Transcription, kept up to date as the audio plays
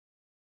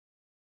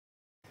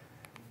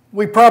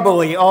We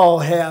probably all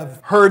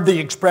have heard the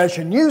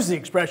expression, used the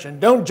expression,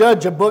 don't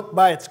judge a book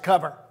by its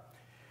cover.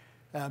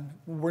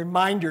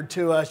 Reminder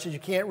to us that you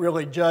can't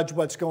really judge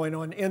what's going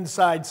on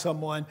inside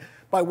someone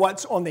by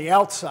what's on the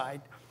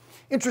outside.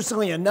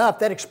 Interestingly enough,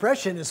 that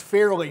expression is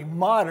fairly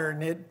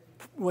modern. It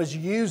was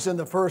used in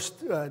the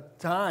first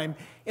time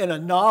in a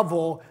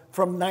novel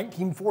from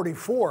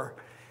 1944.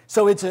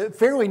 So it's a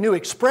fairly new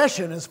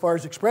expression as far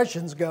as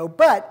expressions go,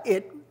 but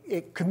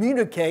it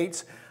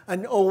communicates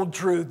an old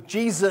truth.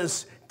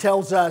 Jesus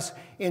tells us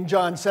in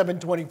John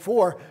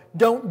 7:24,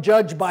 don't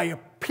judge by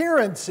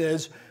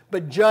appearances,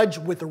 but judge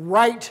with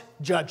right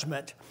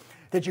judgment.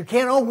 That you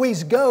can't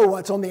always go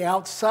what's on the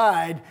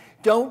outside.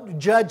 Don't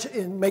judge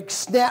and make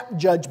snap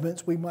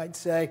judgments, we might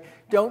say.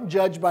 Don't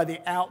judge by the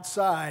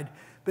outside,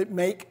 but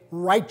make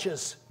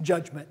righteous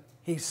judgment,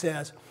 he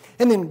says.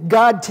 And then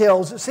God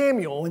tells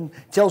Samuel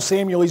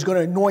he's going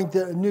to anoint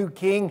the new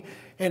king,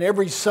 and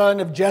every son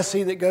of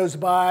Jesse that goes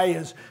by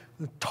is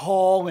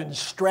tall and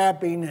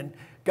strapping, and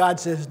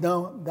God says,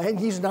 no,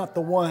 he's not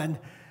the one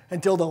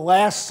until the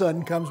last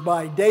son comes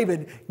by,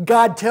 David.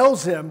 God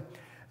tells him,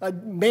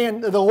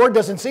 the Lord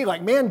doesn't see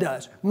like man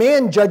does.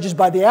 Man judges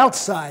by the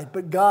outside,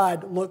 but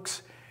God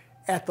looks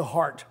at the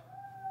heart.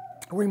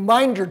 A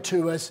reminder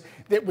to us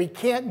that we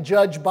can't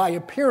judge by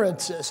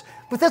appearances,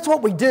 but that's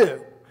what we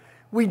do.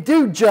 We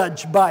do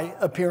judge by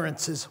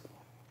appearances.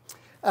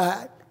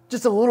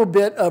 Just a little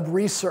bit of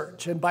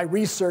research, and by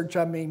research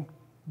I mean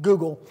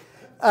Google,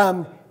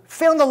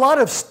 found a lot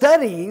of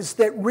studies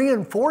that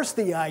reinforce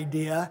the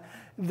idea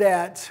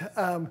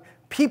that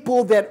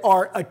people that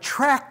are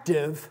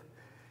attractive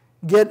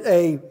get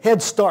a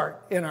head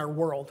start in our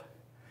world.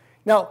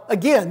 Now,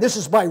 again, this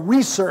is by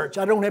research.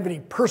 I don't have any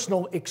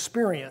personal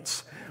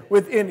experience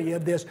with any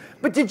of this.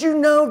 But did you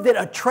know that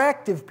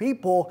attractive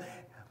people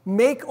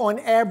make on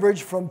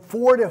average from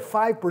 4 to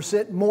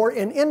 5% more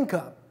in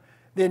income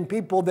than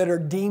people that are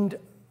deemed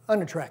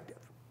unattractive?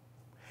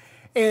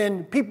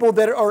 And people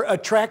that are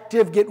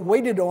attractive get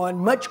waited on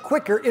much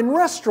quicker in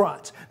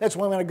restaurants. That's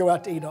why when I go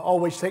out to eat, I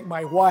always take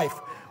my wife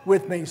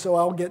with me so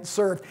I'll get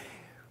served.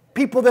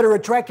 People that are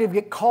attractive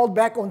get called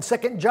back on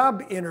second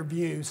job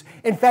interviews.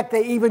 In fact,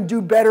 they even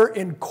do better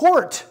in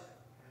court.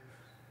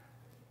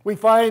 We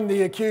find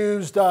the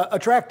accused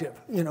attractive,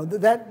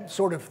 that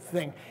sort of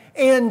thing.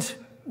 And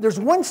there's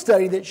one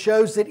study that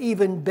shows that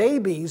even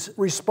babies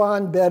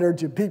respond better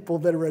to people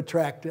that are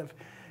attractive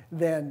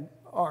than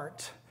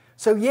aren't.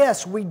 So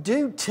yes, we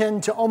do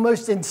tend to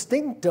almost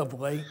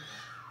instinctively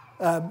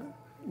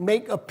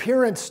make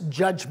appearance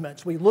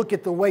judgments. We look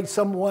at the way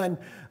someone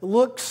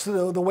looks,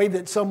 the way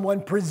that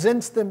someone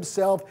presents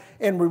themselves,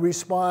 and we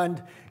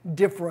respond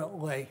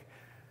differently.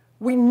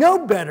 We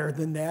know better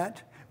than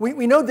that.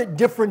 We know that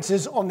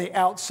differences on the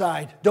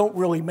outside don't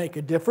really make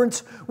a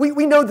difference.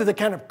 We know that the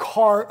kind of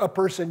car a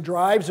person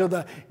drives or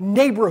the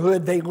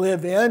neighborhood they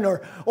live in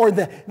or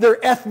their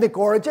ethnic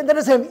origin, that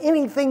doesn't have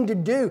anything to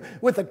do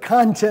with the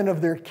content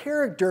of their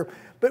character,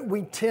 but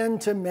we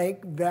tend to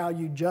make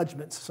value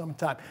judgments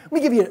sometimes. Let me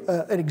give you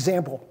an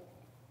example.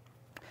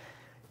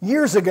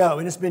 Years ago,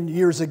 and it's been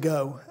years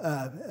ago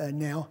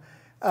now,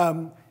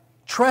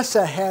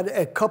 Tressa had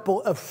a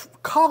couple of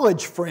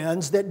college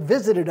friends that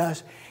visited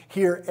us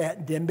here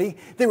at Denby.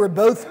 They were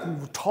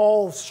both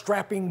tall,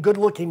 strapping,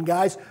 good-looking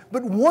guys,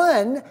 but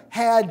one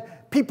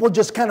had people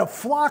just kind of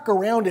flock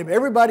around him.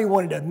 Everybody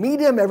wanted to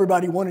meet him.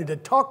 Everybody wanted to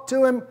talk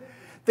to him.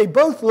 They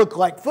both looked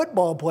like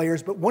football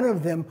players, but one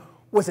of them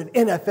was an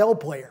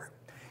NFL player.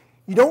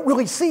 You don't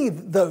really see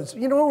those.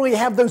 You don't really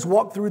have those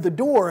walk through the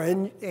door,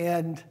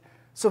 and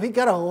so he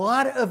got a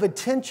lot of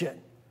attention.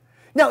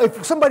 Now,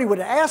 if somebody would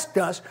have asked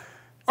us,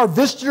 are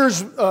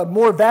visitors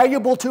more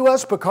valuable to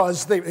us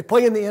because they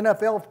play in the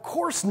NFL? Of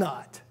course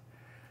not.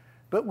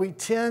 But we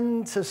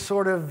tend to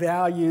sort of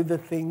value the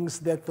things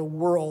that the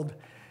world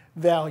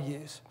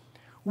values.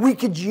 We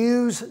could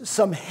use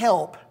some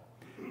help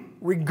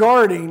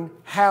regarding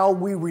how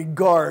we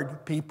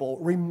regard people.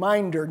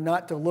 Reminder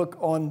not to look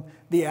on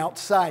the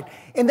outside.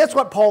 And that's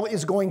what Paul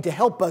is going to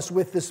help us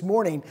with this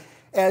morning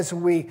as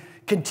we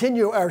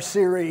continue our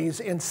series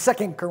in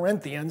 2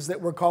 Corinthians that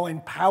we're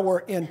calling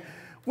Power in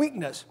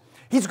Weakness.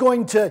 He's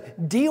going to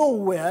deal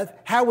with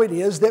how it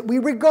is that we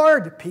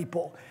regard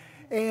people.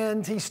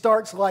 And he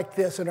starts like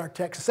this in our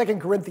text, 2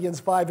 Corinthians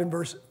 5 and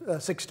verse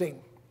 16.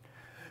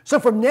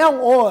 So from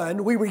now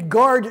on, we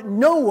regard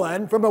no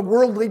one from a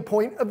worldly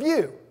point of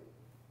view.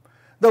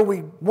 Though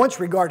we once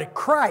regarded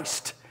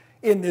Christ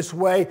in this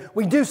way,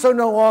 we do so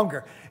no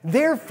longer.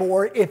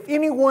 Therefore, if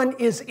anyone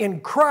is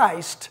in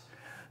Christ,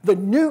 the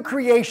new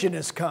creation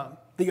has come.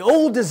 The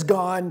old is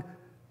gone,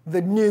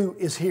 the new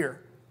is here.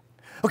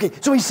 Okay,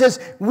 so he says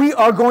we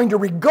are going to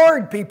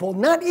regard people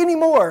not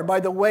anymore by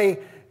the way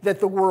that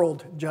the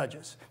world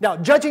judges. Now,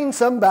 judging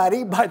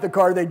somebody by the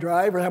car they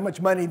drive or how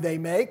much money they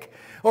make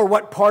or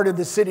what part of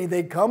the city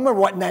they come or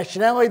what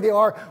nationality they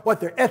are, what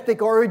their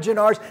ethnic origin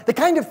are, the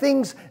kind of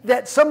things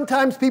that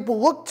sometimes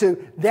people look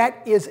to,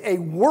 that is a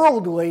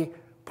worldly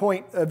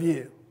point of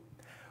view.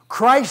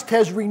 Christ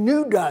has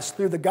renewed us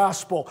through the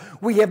gospel.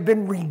 We have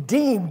been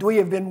redeemed. We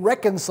have been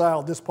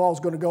reconciled, as Paul's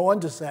going to go on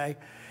to say.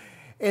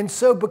 And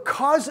so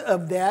because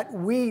of that,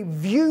 we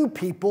view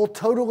people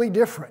totally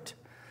different.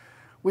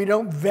 We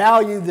don't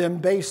value them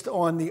based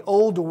on the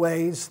old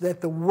ways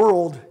that the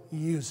world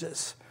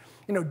uses.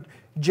 You know,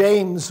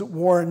 James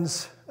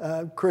warns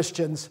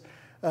Christians.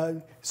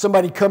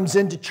 Somebody comes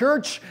into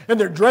church and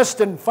they're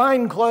dressed in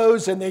fine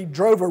clothes and they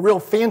drove a real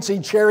fancy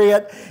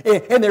chariot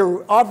and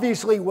they're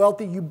obviously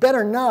wealthy. You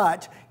better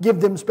not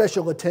give them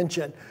special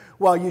attention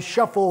while you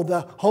shuffle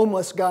the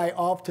homeless guy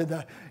off to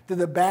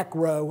the back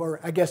row, or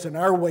I guess in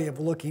our way of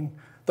looking,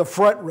 the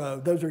front row.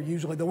 Those are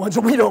usually the ones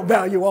that we don't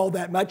value all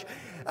that much.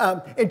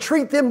 And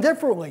treat them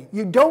differently.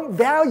 You don't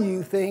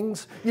value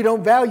things, you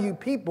don't value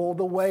people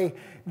the way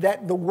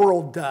that the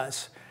world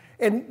does.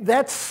 And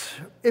that's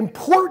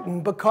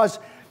important because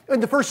in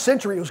the first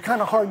century, it was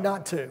kind of hard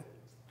not to.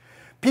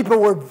 People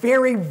were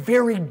very,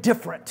 very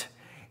different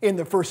in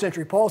the first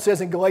century. Paul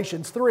says in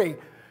Galatians 3,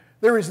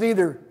 there is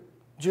neither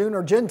Jew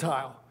nor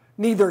Gentile,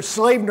 neither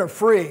slave nor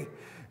free,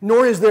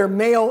 nor is there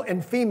male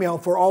and female,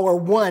 for all are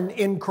one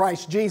in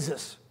Christ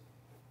Jesus.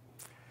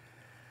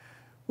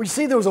 We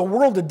see there was a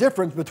world of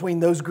difference between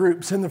those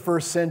groups in the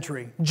first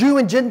century. Jew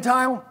and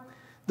Gentile.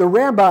 The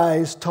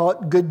rabbis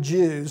taught good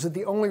Jews that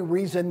the only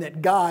reason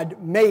that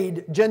God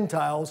made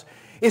Gentiles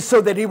is so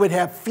that he would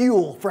have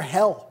fuel for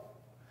hell.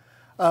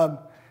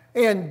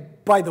 And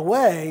by the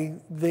way,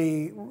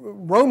 the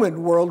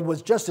Roman world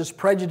was just as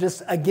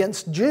prejudiced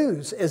against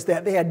Jews as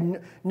that. They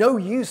had no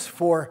use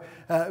for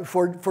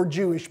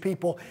Jewish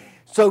people.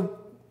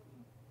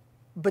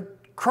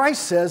 But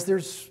Christ says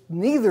there's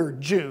neither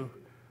Jew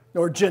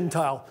nor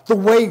Gentile. The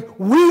way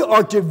we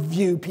are to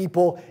view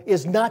people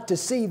is not to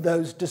see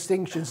those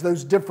distinctions,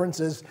 those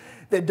differences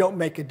that don't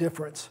make a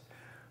difference.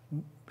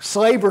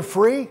 Slave or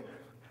free,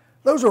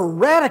 those are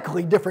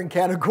radically different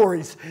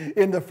categories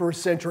in the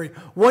first century.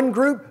 One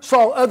group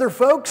saw other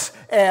folks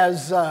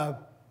as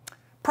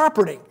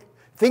property,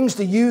 things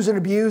to use and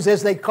abuse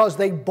because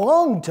they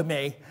belong to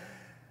me,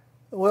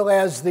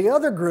 whereas the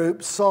other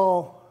group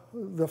saw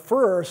the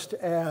first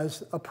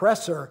as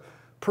oppressor,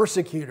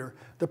 persecutor,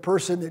 the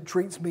person that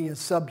treats me as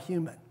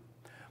subhuman.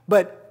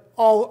 But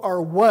all are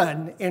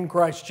one in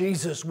Christ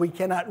Jesus. We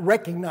cannot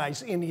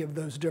recognize any of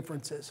those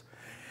differences.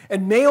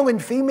 And male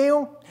and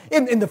female,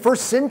 in the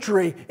first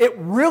century, it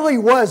really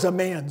was a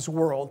man's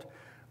world.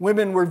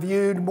 Women were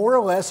viewed more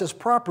or less as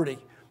property.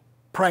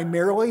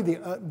 Primarily,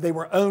 they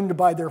were owned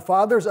by their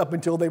fathers up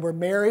until they were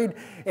married,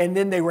 and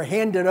then they were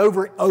handed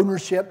over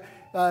ownership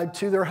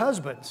to their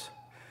husbands.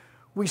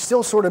 We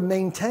still sort of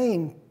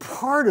maintain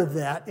part of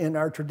that in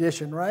our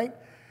tradition, right?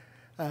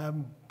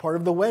 Part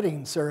of the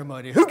wedding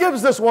ceremony. Who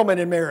gives this woman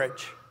in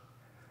marriage?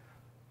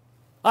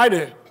 I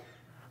do.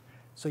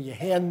 So you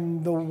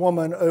hand the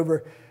woman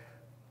over.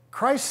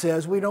 Christ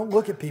says we don't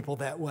look at people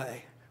that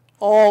way.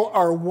 All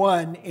are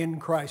one in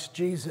Christ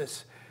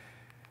Jesus.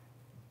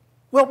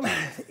 Well,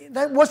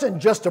 that wasn't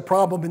just a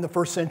problem in the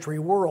first century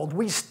world.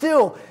 We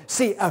still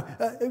see a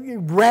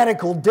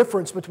radical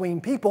difference between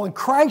people, and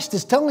Christ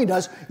is telling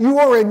us you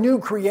are a new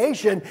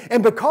creation,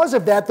 and because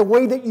of that, the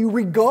way that you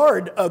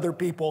regard other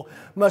people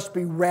must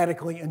be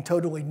radically and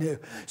totally new.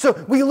 So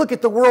we look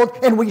at the world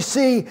and we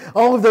see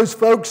all of those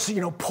folks,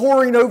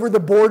 pouring over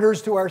the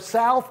borders to our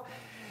south,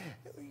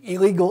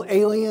 illegal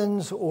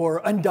aliens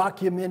or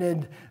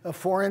undocumented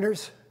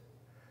foreigners.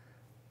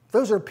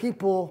 Those are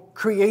people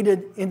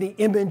created in the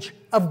image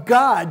of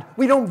God.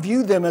 We don't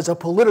view them as a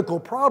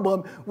political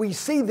problem. We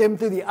see them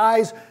through the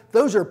eyes.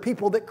 Those are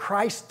people that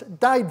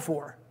Christ died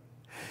for.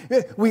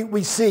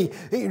 We see,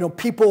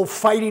 people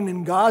fighting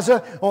in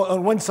Gaza.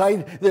 On one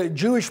side, the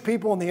Jewish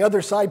people, on the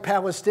other side,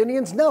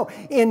 Palestinians. No,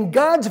 in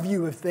God's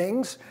view of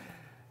things,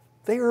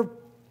 they are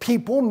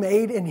people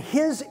made in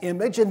His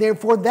image, and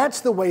therefore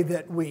that's the way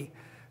that we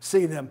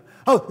see them.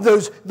 Oh,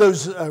 those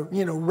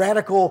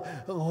radical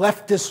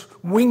leftist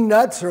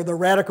wingnuts or the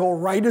radical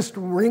rightist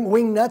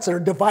wingnuts that are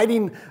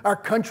dividing our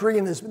country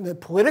in this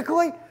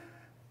politically,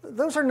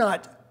 those are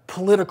not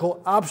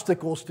political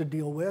obstacles to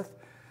deal with.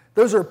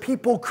 Those are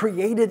people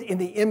created in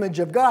the image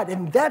of God,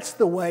 and that's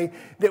the way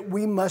that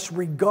we must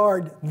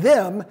regard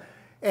them,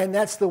 and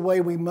that's the way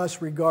we must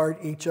regard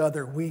each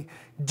other. We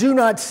do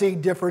not see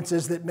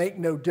differences that make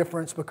no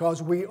difference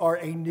because we are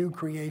a new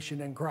creation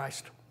in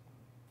Christ.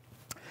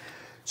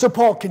 So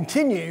Paul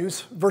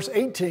continues, verse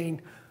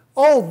 18,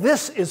 all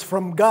this is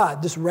from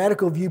God. This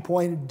radical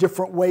viewpoint,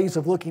 different ways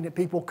of looking at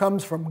people,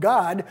 comes from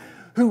God,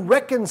 who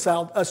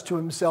reconciled us to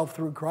Himself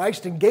through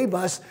Christ and gave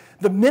us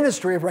the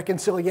ministry of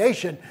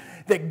reconciliation,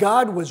 that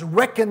God was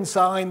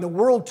reconciling the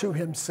world to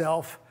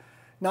Himself,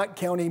 not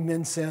counting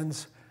men's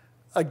sins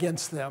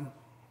against them.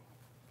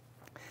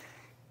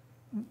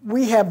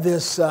 We have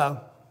this,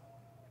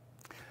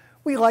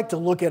 we like to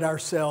look at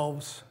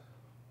ourselves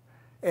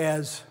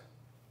as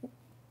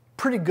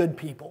pretty good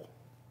people,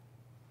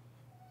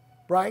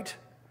 right?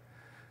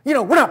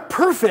 We're not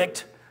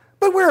perfect,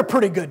 but we're a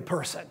pretty good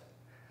person.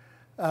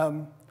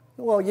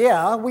 Well,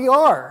 yeah, we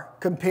are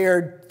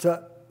compared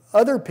to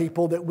other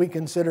people that we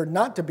consider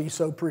not to be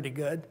so pretty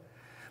good.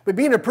 But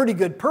being a pretty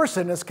good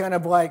person is kind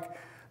of like,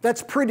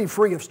 that's pretty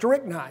free of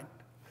strychnine.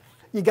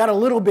 You got a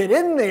little bit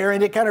in there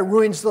and it kind of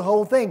ruins the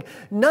whole thing.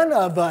 None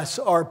of us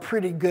are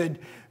pretty good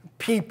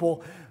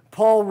people.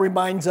 Paul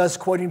reminds us,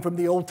 quoting from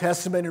the Old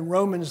Testament in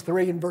Romans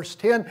 3 and verse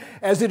 10,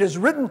 as it is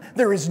written,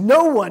 there is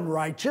no one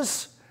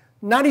righteous,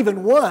 not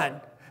even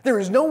one. There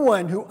is no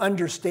one who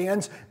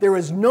understands. There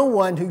is no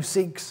one who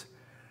seeks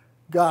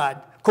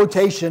God.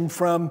 Quotation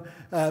from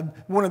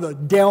one of the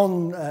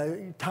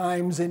down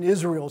times in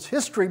Israel's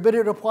history, but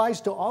it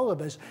applies to all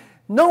of us.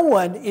 No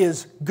one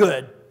is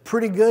good,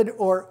 pretty good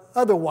or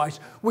otherwise.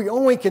 We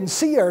only can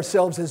see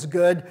ourselves as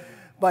good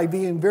by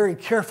being very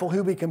careful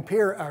who we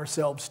compare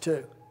ourselves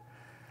to.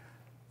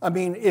 I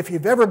mean, if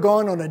you've ever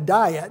gone on a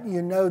diet,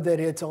 you know that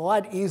it's a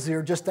lot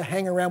easier just to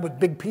hang around with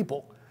big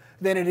people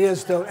than it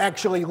is to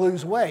actually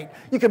lose weight.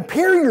 You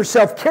compare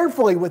yourself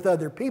carefully with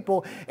other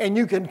people and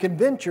you can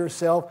convince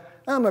yourself,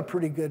 I'm a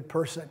pretty good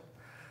person.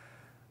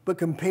 But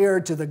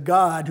compared to the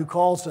God who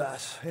calls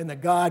us and the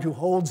God who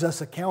holds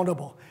us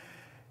accountable,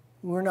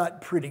 we're not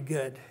pretty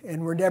good,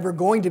 and we're never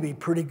going to be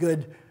pretty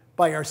good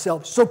by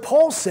ourselves. So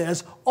Paul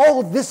says,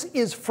 all of this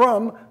is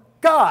from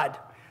God.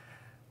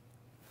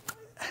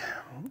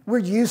 We're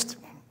used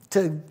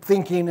to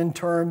thinking in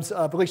terms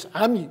of, at least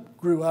I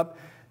grew up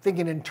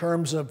thinking in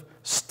terms of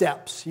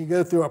steps. You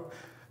go through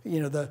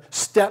the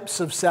steps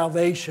of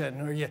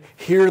salvation, or you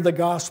hear the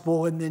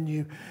gospel and then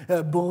you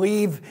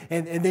believe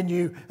and then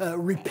you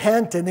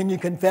repent and then you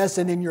confess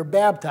and then you're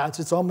baptized.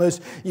 It's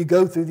almost you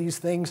go through these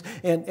things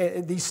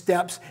and these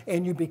steps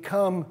and you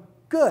become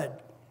good.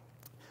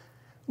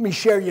 Let me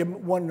share you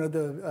one of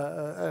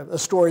a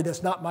story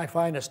that's not my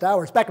finest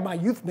hour. It's back in my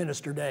youth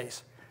minister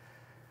days,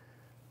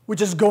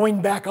 which is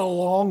going back a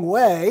long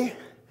way,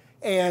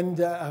 and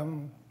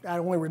I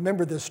only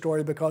remember this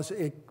story because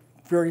it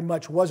very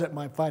much wasn't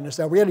my finest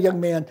hour. We had a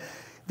young man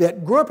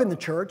that grew up in the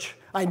church.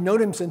 I'd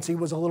known him since he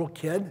was a little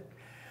kid.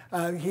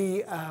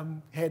 He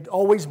had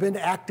always been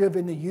active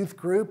in the youth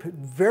group,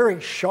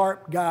 very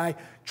sharp guy,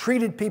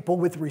 treated people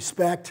with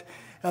respect,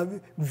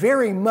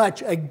 very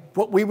much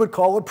what we would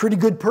call a pretty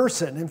good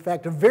person, in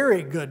fact, a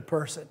very good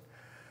person.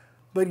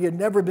 But he had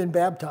never been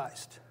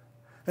baptized.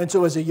 And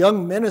so as a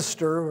young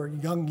minister or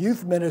young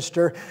youth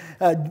minister,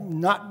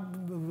 not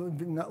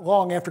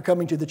long after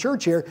coming to the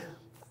church here,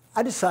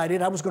 I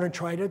decided I was going to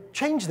try to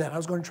change that. I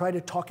was going to try to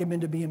talk him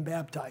into being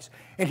baptized.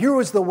 And here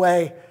was the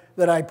way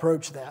that I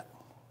approached that.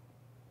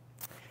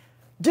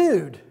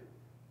 Dude,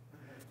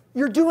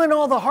 you're doing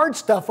all the hard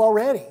stuff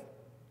already.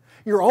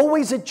 You're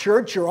always at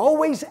church. You're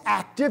always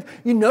active.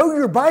 You know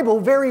your Bible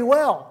very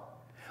well.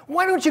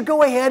 Why don't you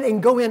go ahead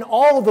and go in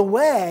all the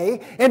way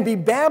and be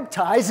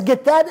baptized,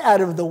 get that out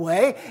of the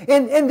way,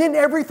 and then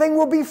everything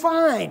will be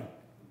fine.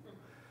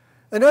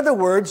 In other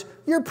words,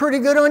 you're pretty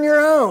good on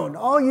your own.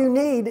 All you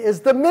need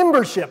is the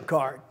membership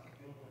card.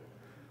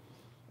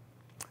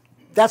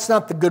 That's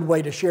not the good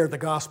way to share the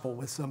gospel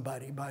with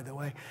somebody, by the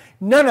way.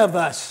 None of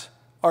us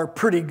are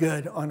pretty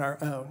good on our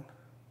own.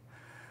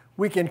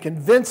 We can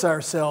convince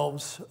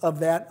ourselves of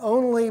that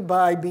only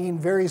by being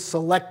very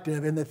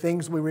selective in the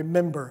things we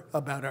remember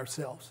about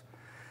ourselves.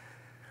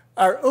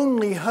 Our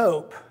only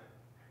hope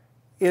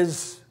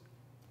is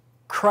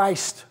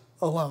Christ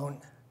alone,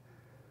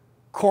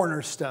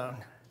 cornerstone.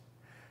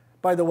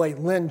 By the way,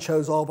 Lynn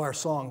chose all of our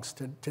songs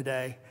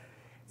today,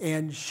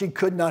 and she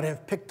could not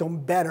have picked them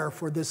better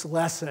for this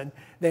lesson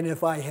than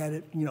if I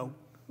had,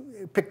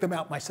 picked them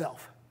out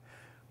myself.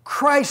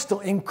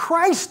 In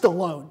Christ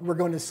alone, we're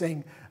going to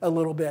sing a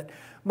little bit.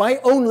 My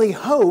only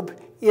hope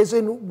is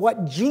in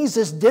what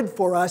Jesus did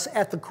for us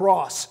at the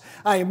cross.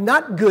 I am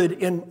not good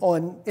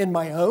in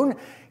my own.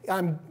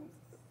 I'm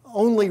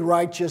only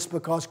righteous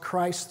because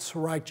Christ's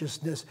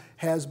righteousness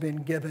has been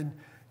given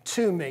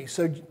to me.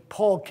 So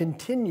Paul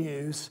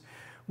continues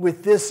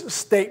with this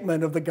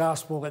statement of the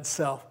gospel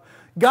itself.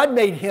 God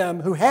made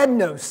him who had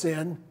no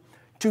sin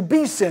to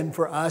be sin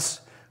for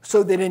us,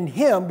 so that in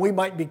him we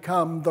might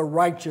become the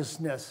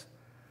righteousness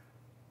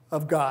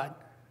of God.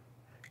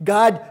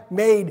 God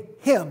made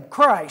him,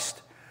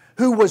 Christ,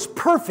 who was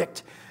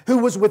perfect, who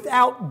was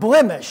without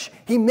blemish.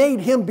 He made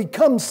him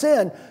become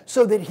sin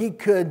so that he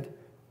could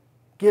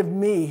give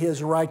me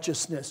his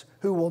righteousness,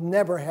 who will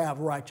never have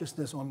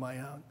righteousness on my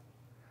own.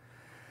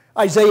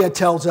 Isaiah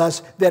tells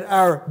us that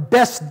our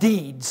best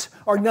deeds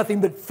are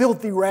nothing but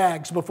filthy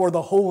rags before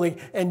the holy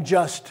and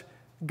just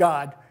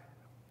God.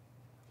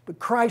 But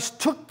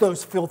Christ took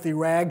those filthy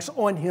rags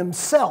on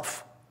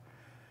himself,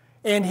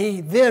 and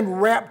he then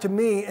wrapped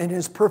me in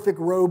his perfect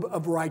robe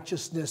of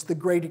righteousness, the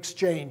great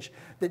exchange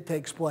that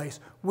takes place.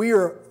 We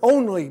are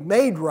only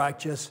made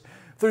righteous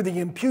through the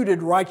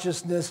imputed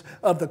righteousness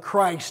of the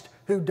Christ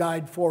who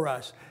died for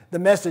us. The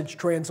Message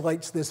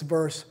translates this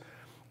verse,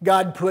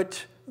 God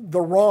put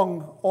the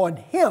wrong on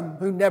him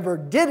who never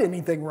did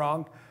anything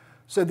wrong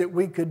so that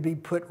we could be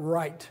put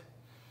right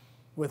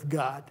with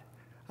God.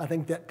 I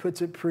think that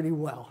puts it pretty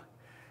well.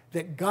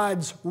 That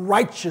God's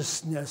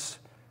righteousness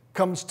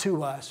comes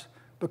to us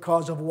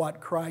because of what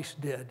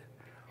Christ did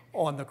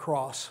on the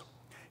cross.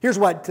 Here's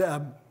what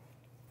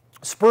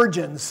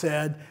Spurgeon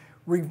said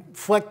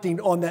reflecting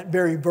on that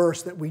very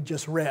verse that we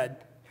just read.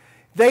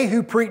 They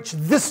who preach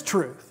this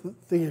truth,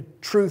 the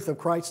truth of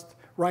Christ's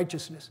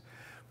righteousness,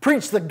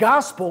 preach the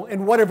gospel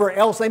in whatever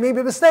else they may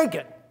be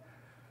mistaken.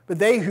 But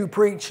they who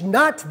preach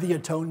not the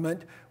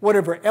atonement,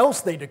 whatever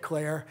else they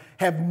declare,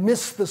 have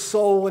missed the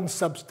soul and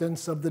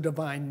substance of the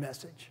divine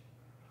message.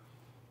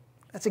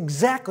 That's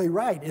exactly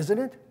right, isn't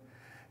it?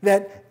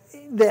 That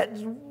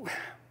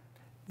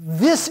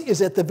this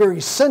is at the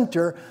very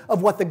center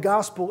of what the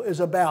gospel is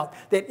about.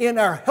 That in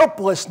our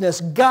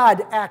helplessness,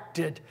 God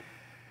acted,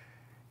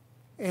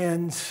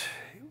 and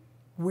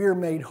we're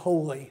made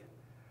holy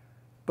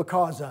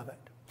because of it.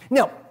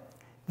 Now,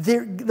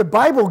 the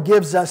Bible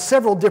gives us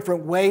several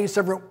different ways,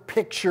 several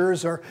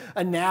pictures or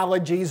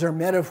analogies or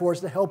metaphors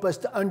to help us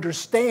to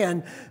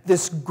understand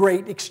this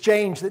great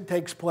exchange that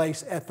takes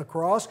place at the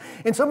cross.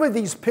 And some of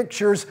these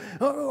pictures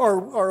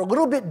are a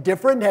little bit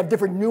different, have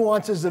different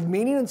nuances of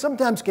meaning, and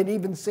sometimes can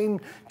even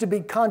seem to be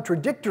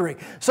contradictory.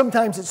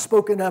 Sometimes it's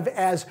spoken of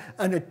as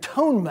an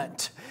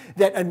atonement,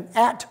 that an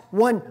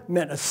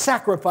at-one-ment, a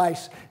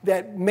sacrifice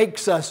that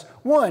makes us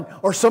one.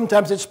 Or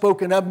sometimes it's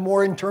spoken of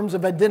more in terms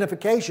of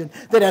identification,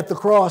 that at the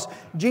cross,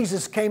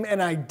 Jesus came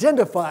and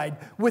identified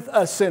with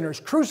us sinners,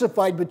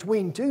 crucified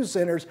between two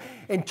sinners,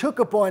 and took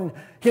upon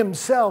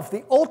himself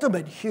the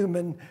ultimate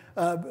human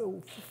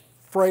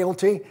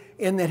frailty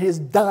in that he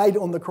died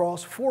on the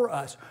cross for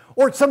us.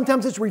 Or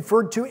sometimes it's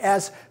referred to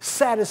as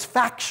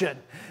satisfaction,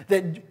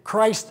 that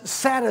Christ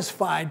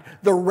satisfied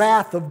the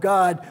wrath of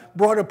God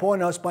brought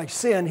upon us by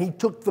sin. He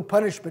took the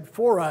punishment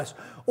for us.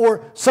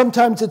 Or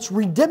sometimes it's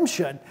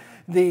redemption,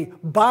 the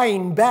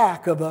buying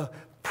back of a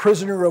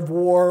prisoner of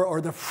war or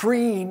the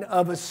freeing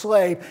of a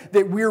slave,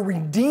 that we're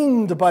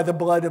redeemed by the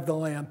blood of the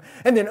Lamb.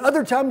 And then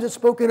other times it's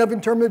spoken of in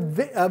terms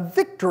of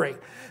victory,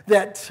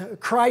 that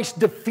Christ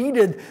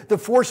defeated the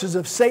forces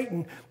of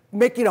Satan,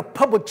 making a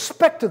public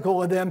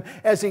spectacle of them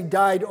as he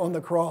died on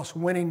the cross,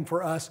 winning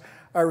for us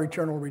our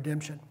eternal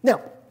redemption.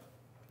 Now,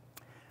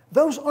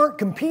 those aren't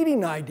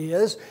competing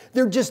ideas.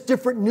 They're just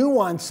different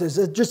nuances.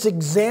 It's just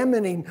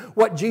examining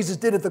what Jesus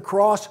did at the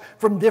cross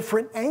from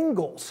different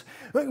angles.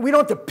 We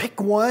don't have to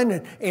pick one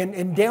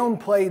and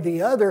downplay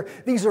the other.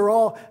 These are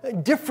all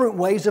different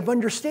ways of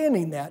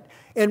understanding that.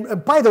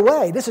 And by the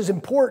way, this is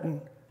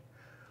important.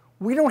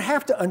 We don't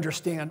have to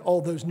understand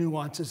all those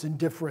nuances and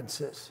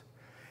differences.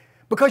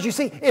 Because you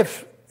see,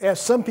 if, as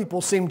some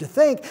people seem to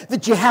think,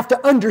 that you have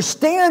to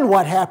understand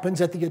what happens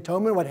at the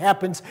atonement, what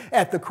happens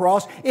at the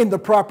cross in the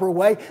proper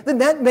way, then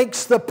that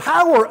makes the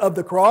power of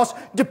the cross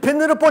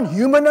dependent upon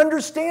human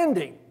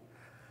understanding.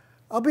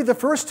 I'll be the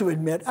first to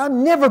admit,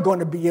 I'm never going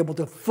to be able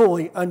to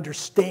fully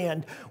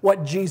understand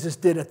what Jesus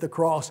did at the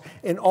cross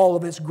in all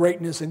of its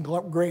greatness and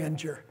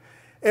grandeur.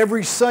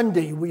 Every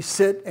Sunday we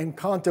sit and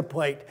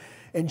contemplate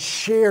and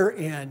share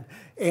in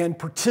and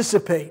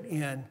participate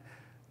in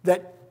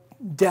that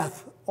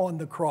death on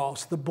the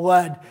cross, the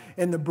blood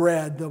and the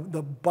bread,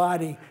 the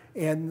body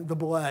and the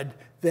blood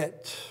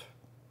that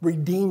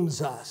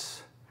redeems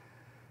us.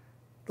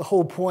 The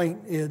whole point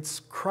is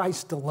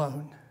Christ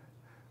alone,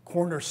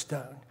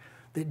 cornerstone,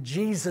 that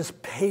Jesus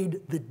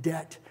paid the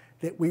debt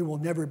that we will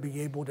never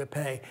be able to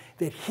pay,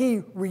 that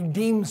he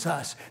redeems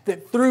us,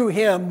 that through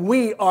him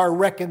we are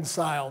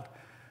reconciled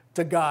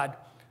to God.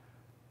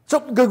 So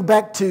go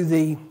back to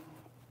the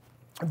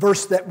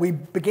verse that we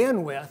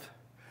began with.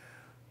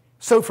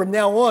 So from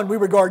now on, we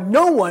regard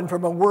no one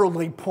from a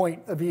worldly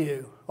point of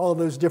view. All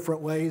those different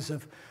ways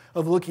of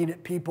looking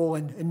at people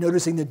and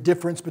noticing the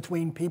difference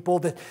between people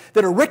that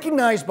are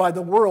recognized by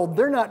the world,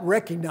 they're not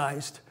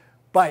recognized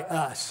by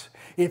us.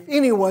 If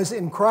anyone's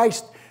in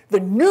Christ, the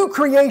new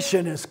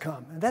creation has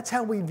come. And that's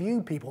how we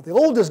view people. The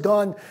old is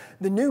gone,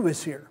 the new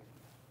is here.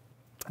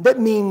 That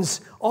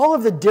means all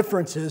of the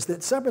differences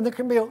that separate, there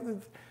can be,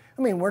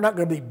 we're not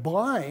going to be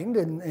blind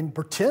and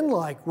pretend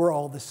like we're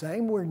all the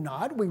same. We're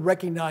not. We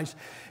recognize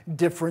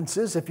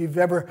differences. If you've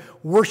ever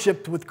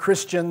worshiped with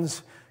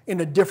Christians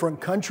in a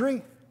different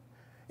country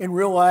and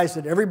realize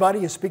that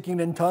everybody is speaking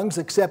in tongues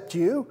except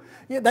you,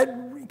 that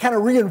kind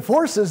of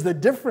reinforces the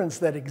difference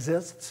that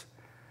exists.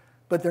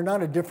 But they're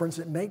not a difference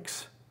that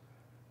makes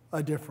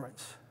a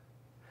difference.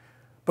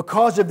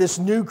 Because of this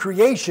new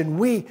creation,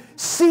 we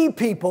see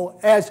people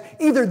as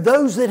either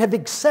those that have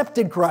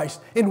accepted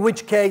Christ, in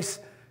which case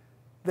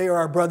they are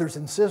our brothers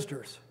and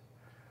sisters,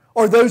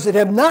 or those that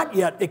have not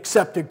yet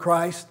accepted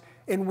Christ,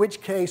 in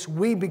which case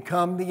we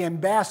become the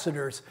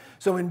ambassadors.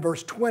 So in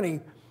verse 20,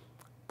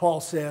 Paul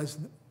says,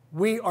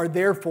 we are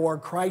therefore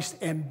Christ's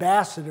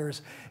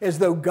ambassadors, as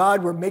though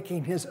God were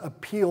making his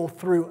appeal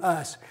through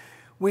us.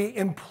 We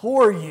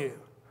implore you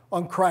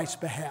on Christ's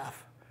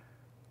behalf,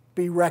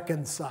 be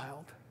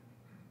reconciled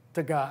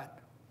to God.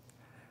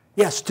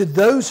 Yes, to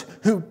those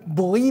who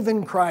believe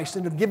in Christ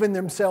and have given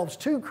themselves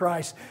to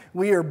Christ,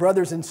 we are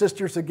brothers and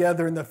sisters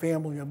together in the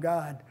family of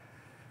God.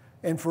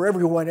 And for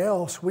everyone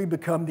else, we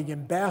become the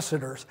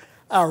ambassadors.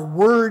 Our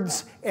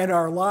words and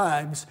our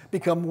lives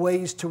become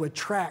ways to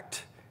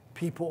attract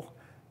people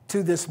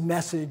to this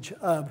message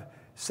of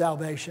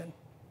salvation.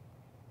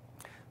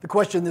 The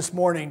question this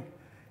morning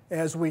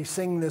as we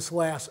sing this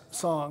last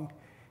song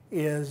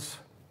is,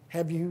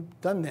 have you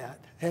done that?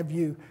 Have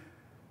you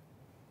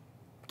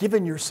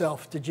given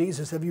yourself to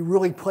Jesus? Have you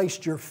really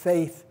placed your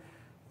faith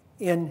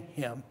in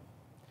him?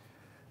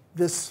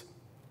 This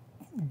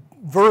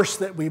verse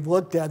that we've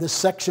looked at, this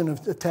section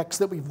of the text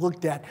that we've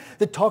looked at,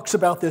 that talks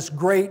about this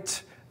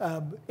great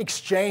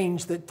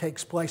exchange that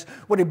takes place.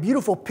 What a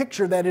beautiful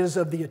picture that is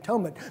of the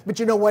atonement. But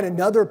you know what?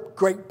 Another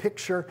great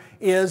picture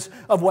is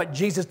of what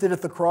Jesus did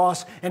at the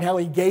cross and how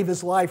he gave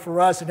his life for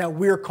us and how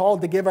we're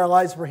called to give our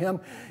lives for him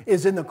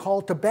is in the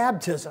call to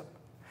baptism.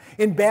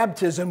 In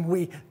baptism,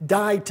 we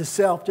die to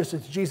self just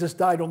as Jesus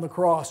died on the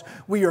cross.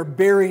 We are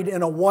buried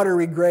in a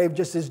watery grave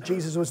just as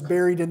Jesus was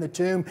buried in the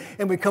tomb.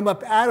 And we come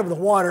up out of the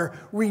water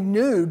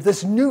renewed,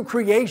 this new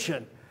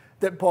creation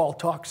that Paul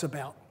talks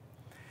about.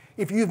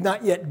 If you've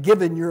not yet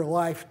given your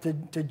life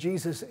to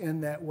Jesus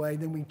in that way,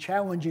 then we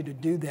challenge you to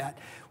do that.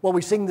 While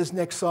we sing this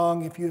next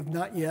song, if you have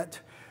not yet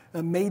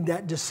made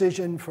that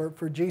decision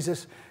for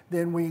Jesus,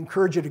 then we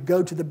encourage you to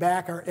go to the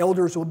back. Our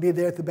elders will be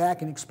there at the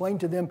back and explain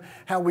to them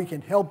how we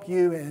can help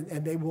you,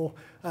 and they will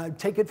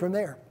take it from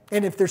there.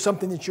 And if there's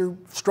something that you're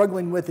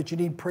struggling with that you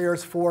need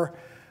prayers for,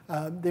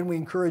 then we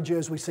encourage you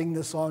as we sing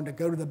this song to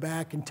go to the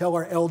back and tell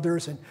our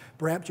elders, and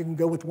perhaps you can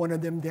go with one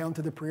of them down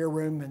to the prayer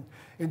room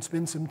and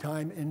spend some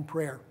time in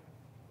prayer.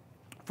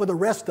 For the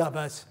rest of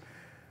us,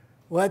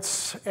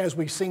 let's, as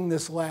we sing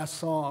this last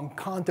song,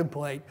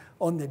 contemplate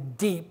on the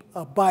deep,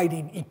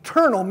 abiding,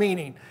 eternal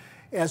meaning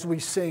as we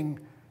sing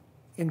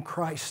in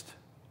Christ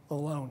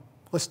alone.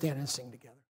 Let's stand and sing together.